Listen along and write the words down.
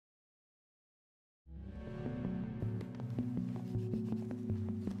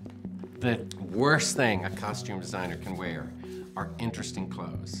The worst thing a costume designer can wear are interesting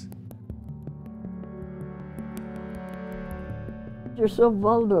clothes. You're so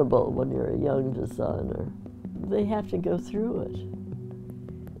vulnerable when you're a young designer. They have to go through it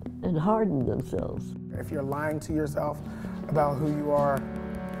and harden themselves. If you're lying to yourself about who you are,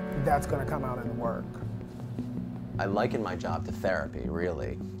 that's going to come out in the work. I liken my job to therapy,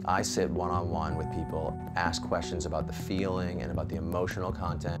 really. I sit one-on-one with people, ask questions about the feeling and about the emotional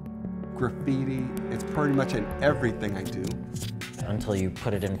content. Graffiti, it's pretty much in everything I do. Until you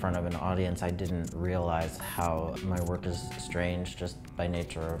put it in front of an audience, I didn't realize how my work is strange just by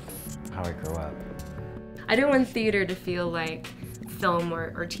nature of how I grew up. I don't want theater to feel like film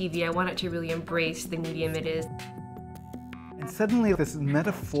or TV. I want it to really embrace the medium it is. And suddenly this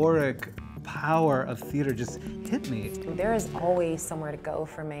metaphoric power of theater just hit me. There is always somewhere to go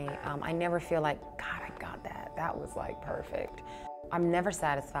for me. I never feel like, God, I got that. That was like perfect. I'm never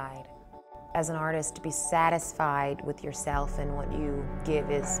satisfied. As an artist, to be satisfied with yourself and what you give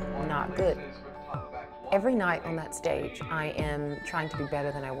is not good. Every night on that stage, I am trying to be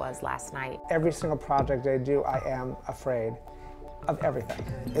better than I was last night. Every single project I do, I am afraid of everything.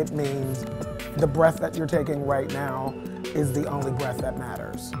 It means the breath that you're taking right now is the only breath that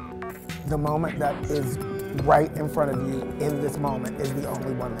matters. The moment that is right in front of you in this moment is the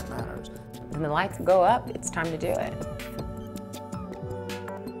only one that matters. When the lights go up, it's time to do it.